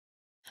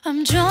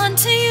I'm drawn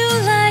to you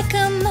like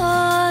a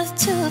moth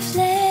to a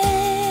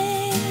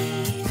flame.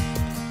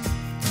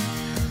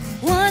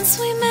 Once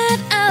we met,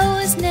 I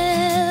was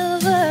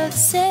never the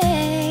same.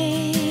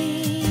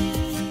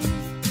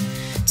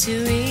 To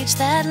reach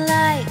that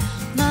light,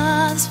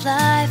 moths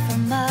fly for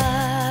miles.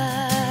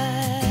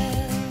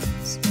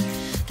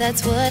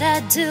 That's what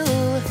I do,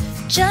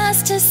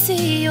 just to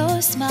see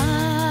your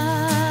smile.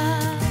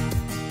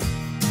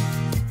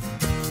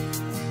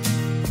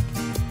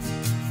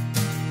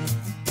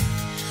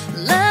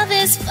 Love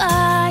is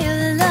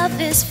fire,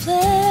 love is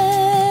flame.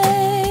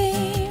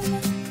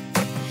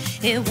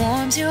 It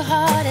warms your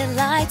heart, it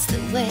lights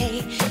the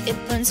way. It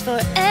burns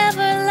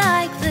forever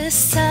like the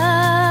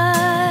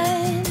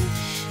sun.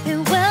 It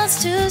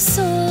welds two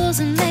souls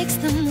and makes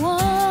them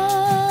one.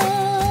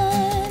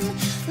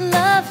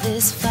 Love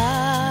is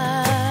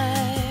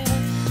fire,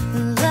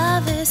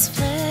 love is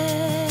flame.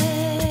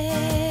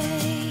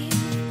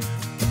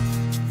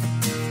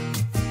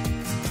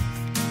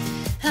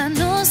 I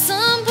know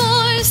some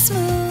boys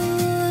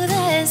smooth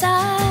as ice.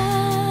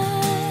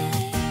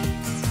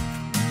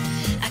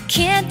 I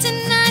can't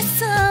deny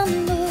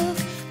some look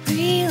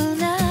real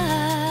nice,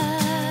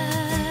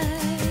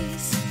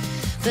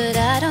 but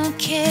I don't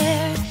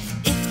care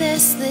if they're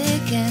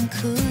slick and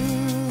cool.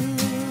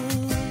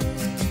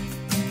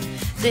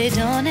 They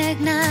don't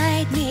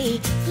ignite me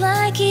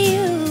like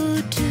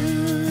you do.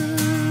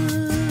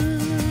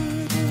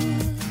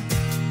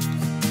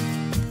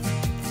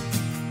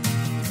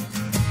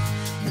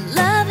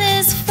 Love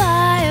is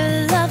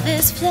fire, love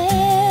is flame.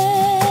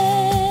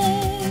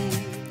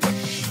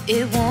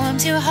 It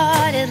warms your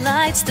heart, it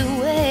lights the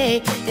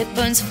way. It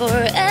burns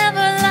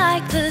forever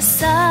like the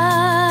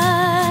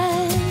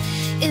sun.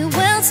 It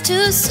welds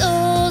two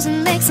souls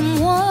and makes them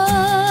one.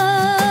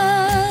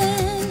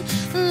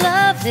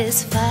 Love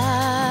is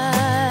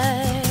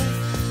fire,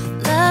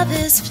 love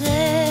is flame.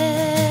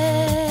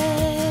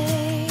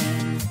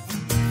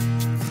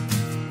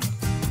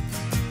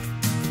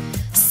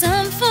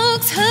 Some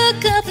folks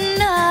hook up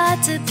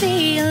not to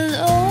be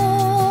alone,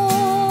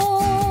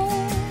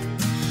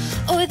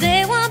 or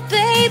they want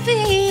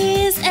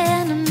babies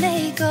and to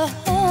make a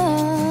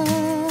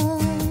home.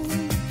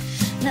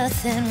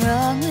 Nothing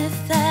wrong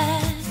with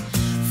that,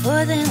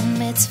 for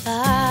them it's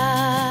fine.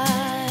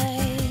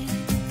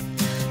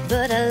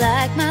 But I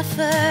like my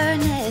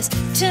furnace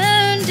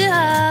turned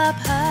up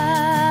high.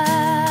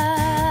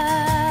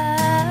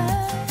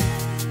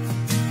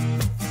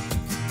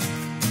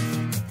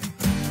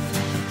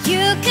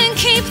 You can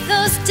keep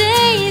those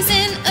days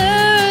in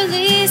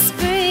early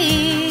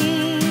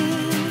spring.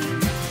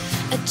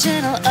 A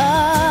gentle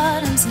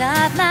autumn's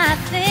not my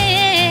thing.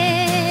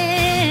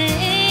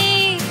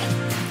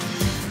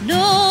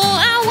 No,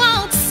 I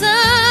want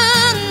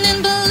sun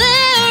and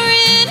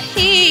blaring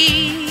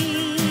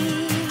heat.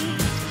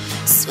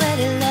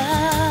 Sweaty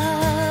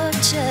love,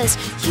 just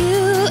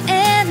you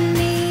and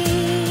me.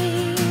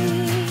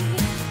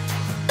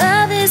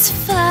 Love is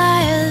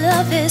fire,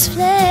 love is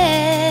flame.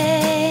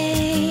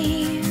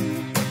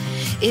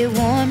 It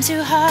warms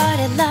your heart,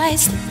 it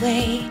lights the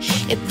way.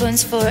 It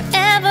burns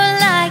forever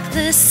like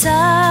the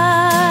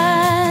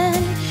sun.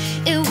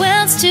 It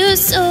welds two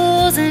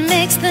souls and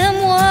makes them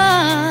one.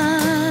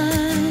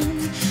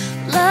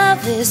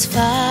 Love is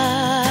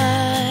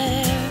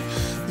fire,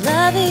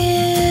 love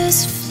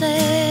is flame.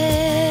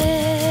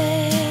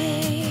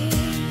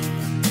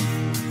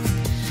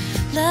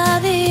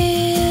 Love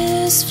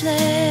is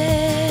flame.